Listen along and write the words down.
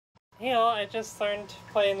Hey all, I just learned to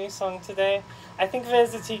play a new song today. I think of it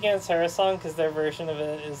as a Tegan and Sarah song because their version of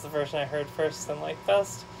it is the version I heard first and liked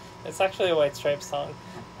best. It's actually a White Stripes song.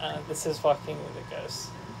 This is Walking with a Ghost.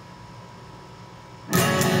 No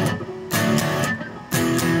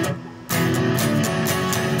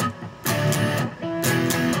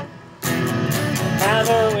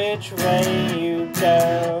matter which way you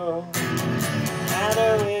go, no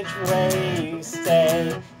matter which way you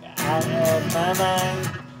stay, you're out of my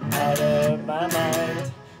mind. Out of my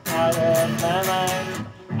mind, out of my mind,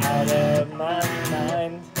 out of my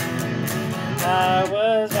mind. I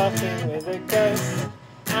was walking with a ghost.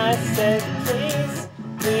 I said, please,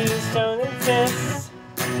 please don't insist.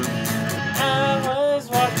 I was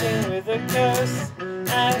walking with a ghost.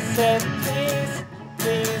 I said, please,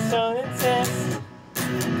 please don't insist.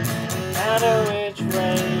 No matter which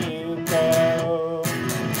way you go, no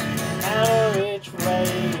matter which way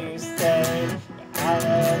you stay, out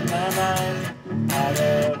of my mind, out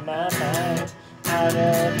of my mind, out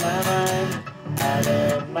of my mind, out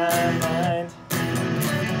of my mind.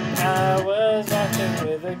 I was walking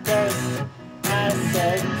with a ghost. I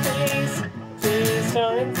said, please, please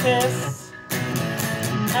don't insist.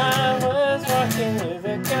 I was walking with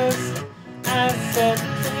a ghost. I said,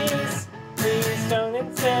 please, please don't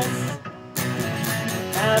insist. No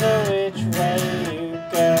matter which way you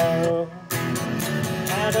go, no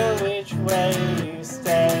matter which way you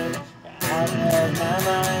stay, out of my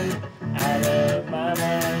mind, out of my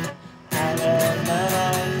mind, out of my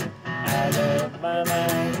mind, out of my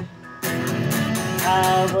mind. I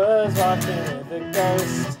was walking with a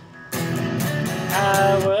ghost.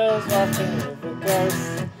 I was walking with a ghost.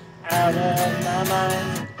 Out of my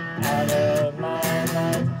mind, out of my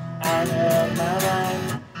mind, out of my mind,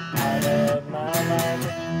 out of my mind,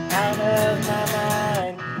 out of my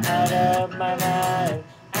mind, out of my mind,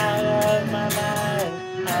 out of my mind,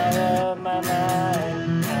 out of my mind,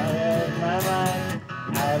 out of my mind,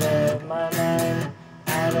 out of my mind,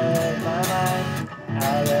 out of my mind,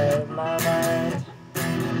 out of my mind.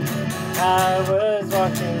 I was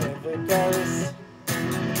walking with a ghost.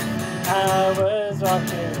 I was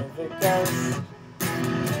walking with a ghost.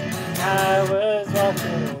 I was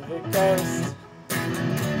walking with a ghost.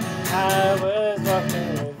 I was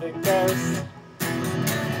walking with a ghost.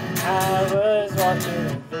 I was walking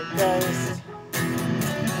with a ghost.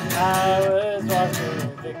 I was walking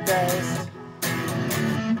with a ghost.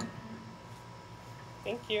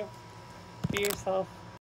 Thank you. Be yourself.